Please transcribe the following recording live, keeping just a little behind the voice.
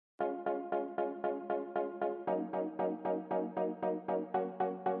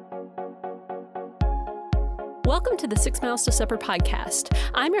Welcome to the 6 Miles to Supper podcast.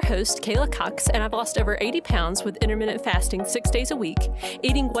 I'm your host, Kayla Cox, and I've lost over 80 pounds with intermittent fasting 6 days a week,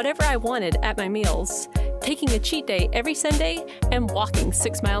 eating whatever I wanted at my meals, taking a cheat day every Sunday, and walking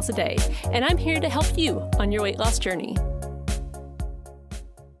 6 miles a day. And I'm here to help you on your weight loss journey.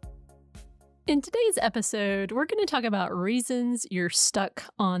 In today's episode, we're going to talk about reasons you're stuck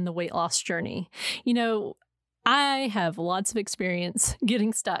on the weight loss journey. I have lots of experience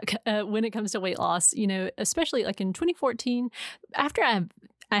getting stuck when it comes to weight loss, especially like in 2014, after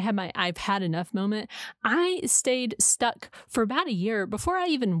I've had enough moment, I stayed stuck for about a year before I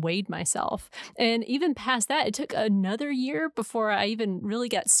even weighed myself. And even past that, it took another year before I even really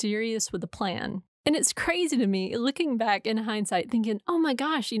got serious with the plan. And it's crazy to me looking back in hindsight thinking, oh my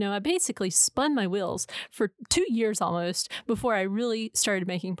gosh, I basically spun my wheels for 2 years almost before I really started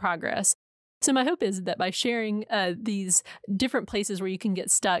making progress. So my hope is that by sharing these different places where you can get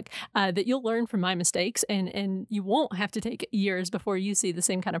stuck, that you'll learn from my mistakes and you won't have to take years before you see the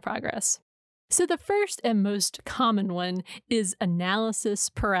same kind of progress. So the first and most common one is analysis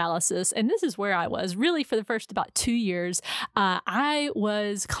paralysis. And this is where I was really for the first about 2 years. I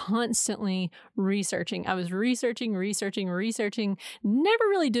was constantly researching. I was researching, never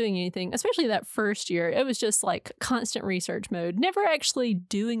really doing anything, especially that first year. It was just like constant research mode, never actually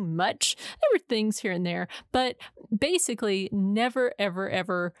doing much. There were things here and there, but basically never,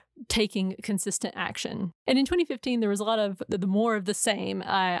 ever taking consistent action. And in 2015, there was a lot of the more of the same.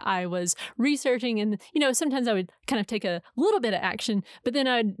 I was researching and, sometimes I would kind of take a little bit of action, but then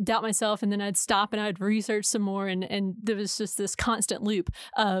I'd doubt myself and then I'd stop and I'd research some more. And there was just this constant loop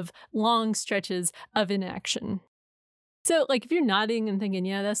of long stretches of inaction. So like if you're nodding and thinking,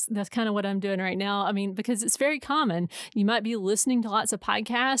 yeah, that's kind of what I'm doing right now. I mean, because it's very common. You might be listening to lots of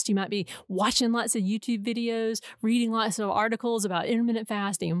podcasts. You might be watching lots of YouTube videos, reading lots of articles about intermittent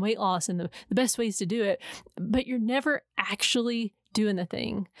fasting and weight loss and the best ways to do it. But you're never actually doing the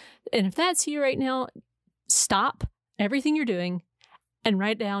thing. And if that's you right now, stop everything you're doing and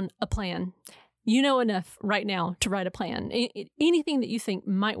write down a plan. You know enough right now to write a plan. Anything that you think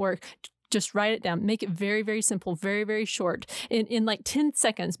might work, just write it down. Make it very, very simple, very, very short. In like 10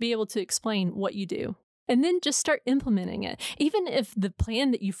 seconds, be able to explain what you do. And then just start implementing it. Even if the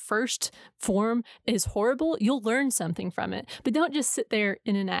plan that you first form is horrible, you'll learn something from it. But don't just sit there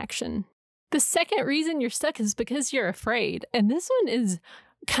in inaction. The second reason you're stuck is because you're afraid. And this one is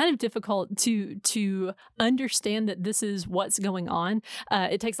kind of difficult to understand that this is what's going on.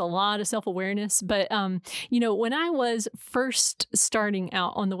 It takes a lot of self-awareness. But, when I was first starting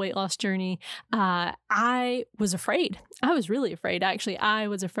out on the weight loss journey, I was afraid. I was really afraid. Actually, I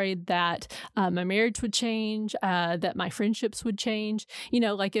was afraid that my marriage would change, that my friendships would change.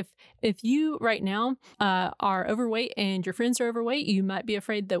 Like if you right now are overweight and your friends are overweight, you might be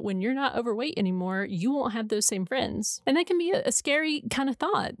afraid that when you're not overweight anymore, you won't have those same friends. And that can be a scary kind of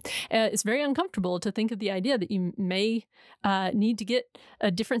thought. It's very uncomfortable to think of the idea that you may need to get a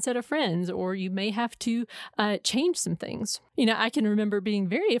different set of friends, or you may have to change some things. I can remember being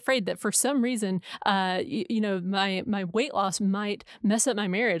very afraid that for some reason, my weight loss might mess up my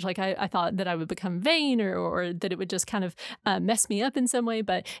marriage. Like I thought that I would become vain or that it would just kind of mess me up in some way.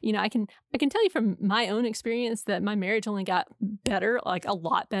 But, I can tell you from my own experience that my marriage only got better, like a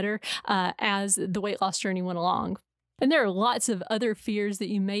lot better, as the weight loss journey went along. And there are lots of other fears that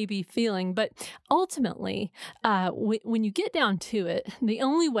you may be feeling, but ultimately, when you get down to it, the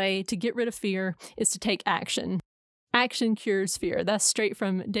only way to get rid of fear is to take action. Action cures fear. That's straight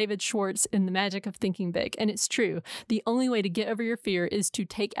from David Schwartz in The Magic of Thinking Big. And it's true. The only way to get over your fear is to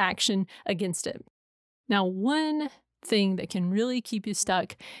take action against it. Now, one thing that can really keep you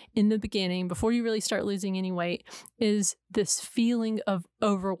stuck in the beginning before you really start losing any weight is this feeling of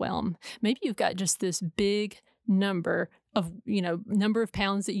overwhelm. Maybe you've got just this big number of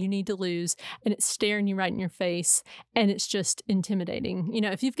pounds that you need to lose, and it's staring you right in your face, and it's just intimidating.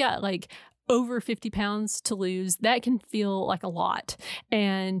 If you've got like over 50 pounds to lose, that can feel like a lot.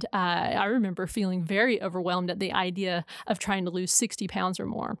 And I remember feeling very overwhelmed at the idea of trying to lose 60 pounds or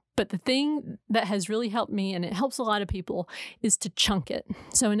more. But the thing that has really helped me, and it helps a lot of people, is to chunk it.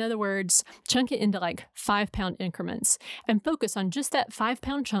 So in other words, chunk it into like 5-pound increments and focus on just that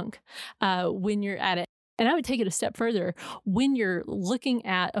 5-pound chunk when you're at it. And I would take it a step further. When you're looking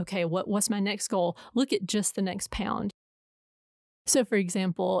at, okay, what's my next goal? Look at just the next pound. So for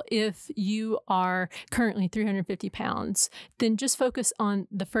example, if you are currently 350 pounds, then just focus on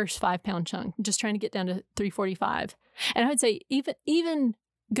the first 5-pound chunk, just trying to get down to 345. And I would say even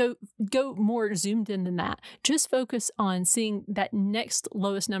go more zoomed in than that. Just focus on seeing that next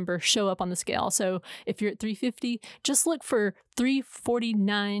lowest number show up on the scale. So if you're at 350, just look for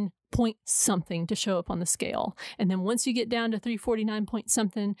 349 point something to show up on the scale. And then once you get down to 349 point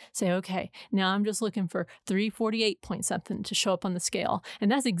something, say, okay, now I'm just looking for 348 point something to show up on the scale. And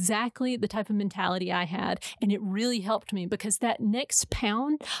that's exactly the type of mentality I had. And it really helped me because that next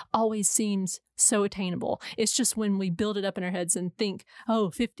pound always seems so attainable. It's just when we build it up in our heads and think, oh,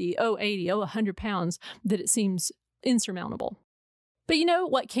 50, oh, 80, oh, 100 pounds, that it seems insurmountable. But you know,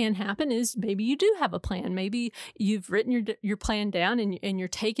 what can happen is maybe you do have a plan. Maybe you've written your plan down and you're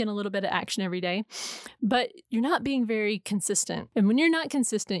taking a little bit of action every day, but you're not being very consistent. And when you're not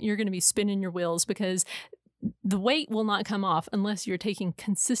consistent, you're going to be spinning your wheels because the weight will not come off unless you're taking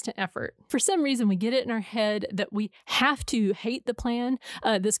consistent effort. For some reason, we get it in our head that we have to hate the plan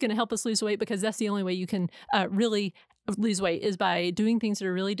that's going to help us lose weight because that's the only way you can really lose weight is by doing things that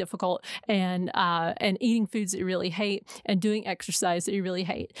are really difficult and eating foods that you really hate and doing exercise that you really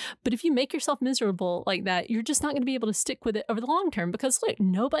hate. But if you make yourself miserable like that, you're just not going to be able to stick with it over the long term because look,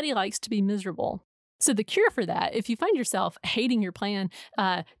 nobody likes to be miserable. So the cure for that, if you find yourself hating your plan,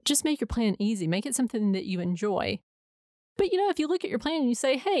 just make your plan easy. Make it something that you enjoy. But, you know, if you look at your plan and you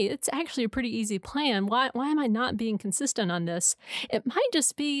say, hey, it's actually a pretty easy plan. Why am I not being consistent on this? It might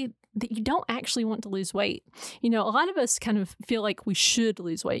just be that you don't actually want to lose weight. You know, a lot of us kind of feel like we should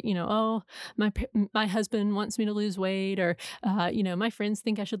lose weight. You know, oh, my husband wants me to lose weight, or, you know, my friends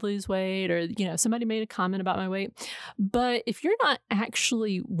think I should lose weight, or, you know, somebody made a comment about my weight. But if you're not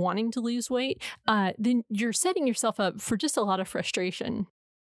actually wanting to lose weight, then you're setting yourself up for just a lot of frustration.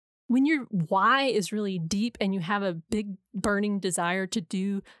 When your why is really deep and you have a big burning desire to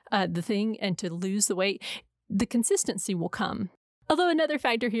do the thing and to lose the weight, the consistency will come. Although another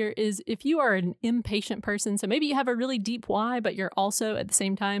factor here is if you are an impatient person, so maybe you have a really deep why, but you're also at the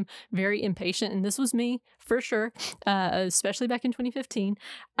same time very impatient, and this was me for sure, especially back in 2015,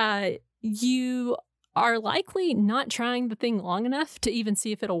 you are likely not trying the thing long enough to even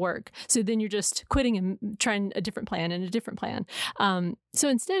see if it'll work. So then you're just quitting and trying a different plan and a different plan. So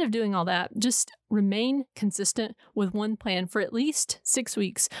instead of doing all that, just remain consistent with one plan for at least 6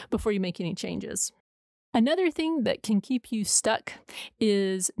 weeks before you make any changes. Another thing that can keep you stuck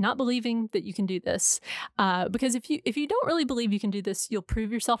is not believing that you can do this. Because if you don't really believe you can do this, you'll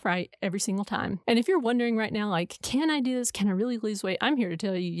prove yourself right every single time. And if you're wondering right now, like, can I do this? Can I really lose weight? I'm here to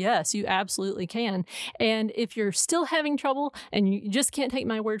tell you, yes, you absolutely can. And if you're still having trouble and you just can't take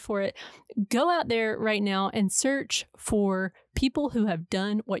my word for it, go out there right now and search for people who have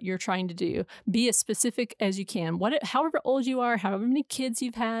done what you're trying to do. Be as specific as you can. However old you are, however many kids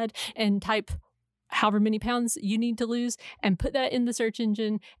you've had, and type however many pounds you need to lose and put that in the search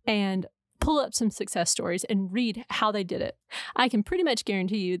engine and pull up some success stories and read how they did it. I can pretty much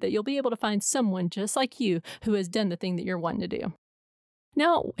guarantee you that you'll be able to find someone just like you who has done the thing that you're wanting to do.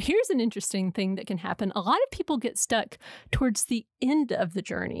 Now, here's an interesting thing that can happen. A lot of people get stuck towards the end of the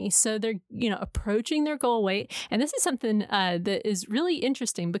journey. So they're, approaching their goal weight. And this is something that is really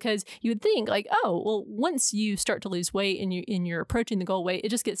interesting because you would think like, oh, well, once you start to lose weight and you're approaching the goal weight, it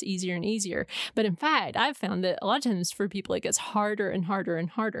just gets easier and easier. But in fact, I've found that a lot of times for people, it gets harder and harder and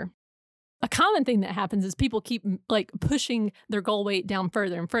harder. A common thing that happens is people keep like pushing their goal weight down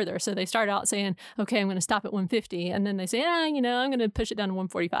further and further. So they start out saying, okay, I'm going to stop at 150. And then they say, I'm going to push it down to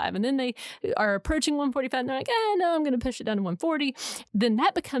 145. And then they are approaching 145 and they're like, no, I'm going to push it down to 140. Then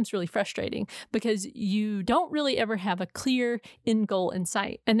that becomes really frustrating because you don't really ever have a clear end goal in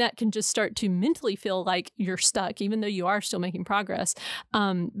sight. And that can just start to mentally feel like you're stuck, even though you are still making progress.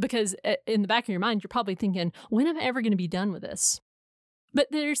 Because in the back of your mind, you're probably thinking, when am I ever going to be done with this? But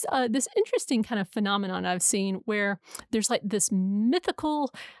there's this interesting kind of phenomenon I've seen where there's like this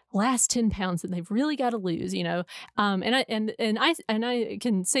mythical last 10 pounds that they've really got to lose, and I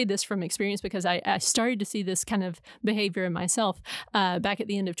can say this from experience because I started to see this kind of behavior in myself back at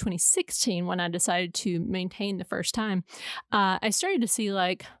the end of 2016 when I decided to maintain the first time. I started to see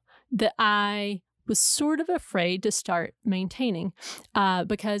like that I was sort of afraid to start maintaining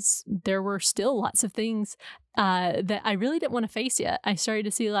because there were still lots of things that I really didn't want to face yet. I started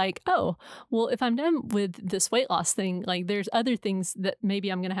to see like, oh, well, if I'm done with this weight loss thing, like there's other things that maybe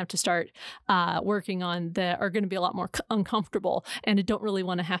I'm going to have to start working on that are going to be a lot more uncomfortable. And I don't really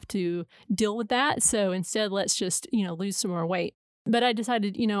want to have to deal with that. So instead, let's just, lose some more weight. But I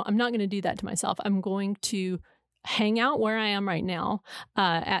decided, I'm not going to do that to myself. I'm going to hang out where I am right now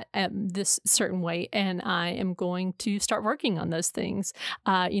at this certain weight, and I am going to start working on those things.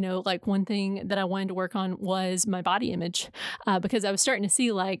 Like one thing that I wanted to work on was my body image because I was starting to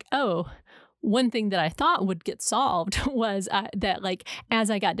see like, oh, one thing that I thought would get solved was that, like, as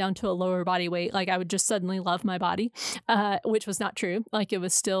I got down to a lower body weight, like, I would just suddenly love my body, which was not true. Like, it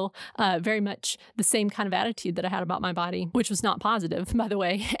was still very much the same kind of attitude that I had about my body, which was not positive, by the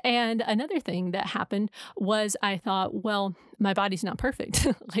way. And another thing that happened was I thought, well, my body's not perfect.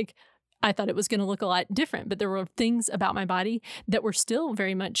 Like, I thought it was going to look a lot different, but there were things about my body that were still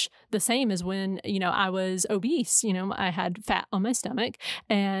very much the same as when, I was obese. I had fat on my stomach,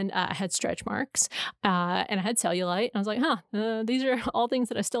 and I had stretch marks, and I had cellulite. And I was like, these are all things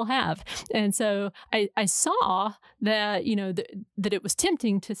that I still have. And so I saw that, that it was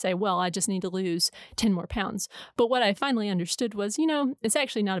tempting to say, well, I just need to lose 10 more pounds. But what I finally understood was, it's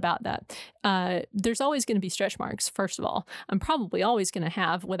actually not about that. There's always going to be stretch marks, first of all. I'm probably always going to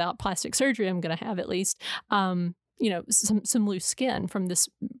have, without plastic surgery, I'm going to have at least, some loose skin from this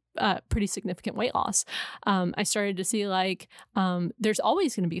pretty significant weight loss. I started to see there's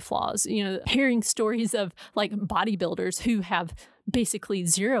always going to be flaws. Hearing stories of like bodybuilders who have basically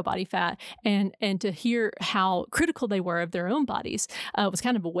zero body fat, and to hear how critical they were of their own bodies was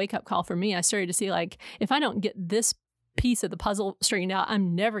kind of a wake up call for me. I started to see, like, if I don't get this piece of the puzzle straightened out,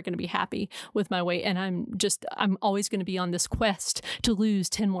 I'm never going to be happy with my weight. And I'm always going to be on this quest to lose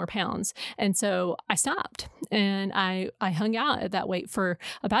 10 more pounds. And so I stopped, and I hung out at that weight for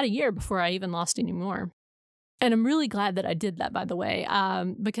about a year before I even lost any more. And I'm really glad that I did that, by the way,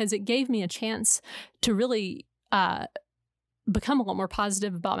 because it gave me a chance to really become a lot more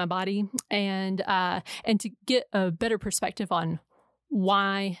positive about my body, and to get a better perspective on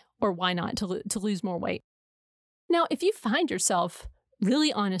why or why not to lose more weight. Now, if you find yourself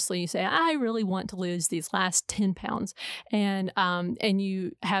really honestly, you say, I really want to lose these last 10 pounds, and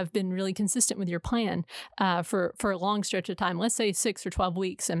you have been really consistent with your plan for a long stretch of time, let's say 6 or 12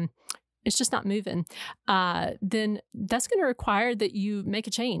 weeks, and it's just not moving, then that's going to require that you make a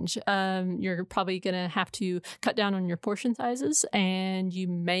change. You're probably going to have to cut down on your portion sizes, and you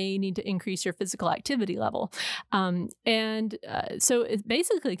may need to increase your physical activity level. So it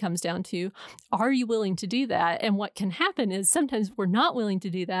basically comes down to, are you willing to do that? And what can happen is sometimes we're not willing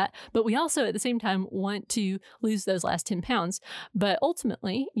to do that, but we also at the same time want to lose those last 10 pounds. But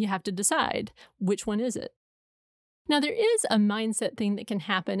ultimately, you have to decide, which one is it? Now, there is a mindset thing that can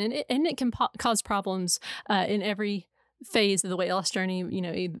happen, and it can cause problems in every phase of the weight loss journey,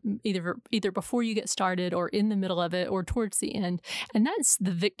 either before you get started or in the middle of it or towards the end. And that's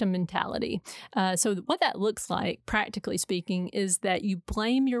the victim mentality. So what that looks like, practically speaking, is that you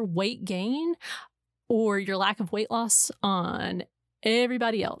blame your weight gain or your lack of weight loss on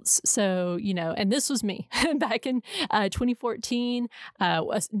everybody else. So, and this was me back in 2014,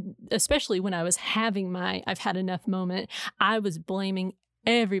 especially when I was having my I've had enough moment. I was blaming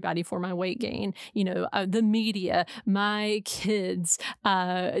everybody for my weight gain, the media, my kids,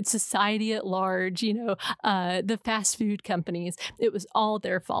 society at large, the fast food companies. It was all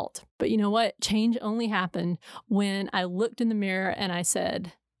their fault. But you know what? Change only happened when I looked in the mirror and I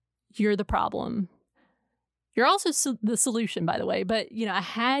said, you're the problem. You're also the solution, by the way, but, I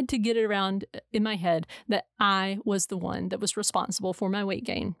had to get it around in my head that I was the one that was responsible for my weight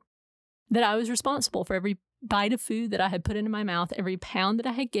gain, that I was responsible for every bite of food that I had put into my mouth, every pound that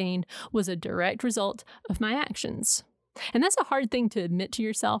I had gained was a direct result of my actions. And that's a hard thing to admit to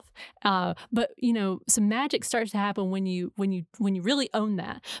yourself. But, some magic starts to happen when you really own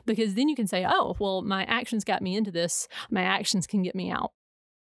that, because then you can say, oh, well, my actions got me into this. My actions can get me out.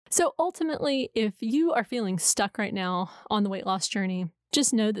 So ultimately, if you are feeling stuck right now on the weight loss journey,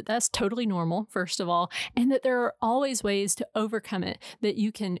 just know that that's totally normal, first of all, and that there are always ways to overcome it, that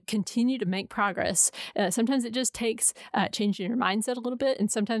you can continue to make progress. Sometimes it just takes changing your mindset a little bit, and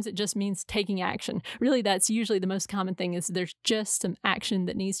sometimes it just means taking action. Really, that's usually the most common thing, is there's just some action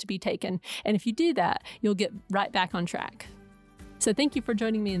that needs to be taken. And if you do that, you'll get right back on track. So thank you for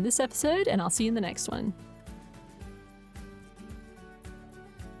joining me in this episode, and I'll see you in the next one.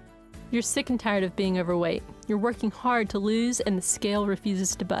 You're sick and tired of being overweight. You're working hard to lose and the scale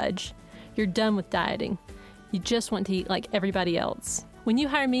refuses to budge. You're done with dieting. You just want to eat like everybody else. When you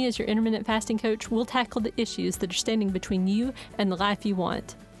hire me as your intermittent fasting coach, we'll tackle the issues that are standing between you and the life you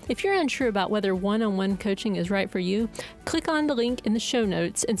want. If you're unsure about whether one-on-one coaching is right for you, click on the link in the show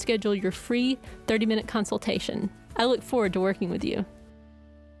notes and schedule your free 30-minute consultation. I look forward to working with you.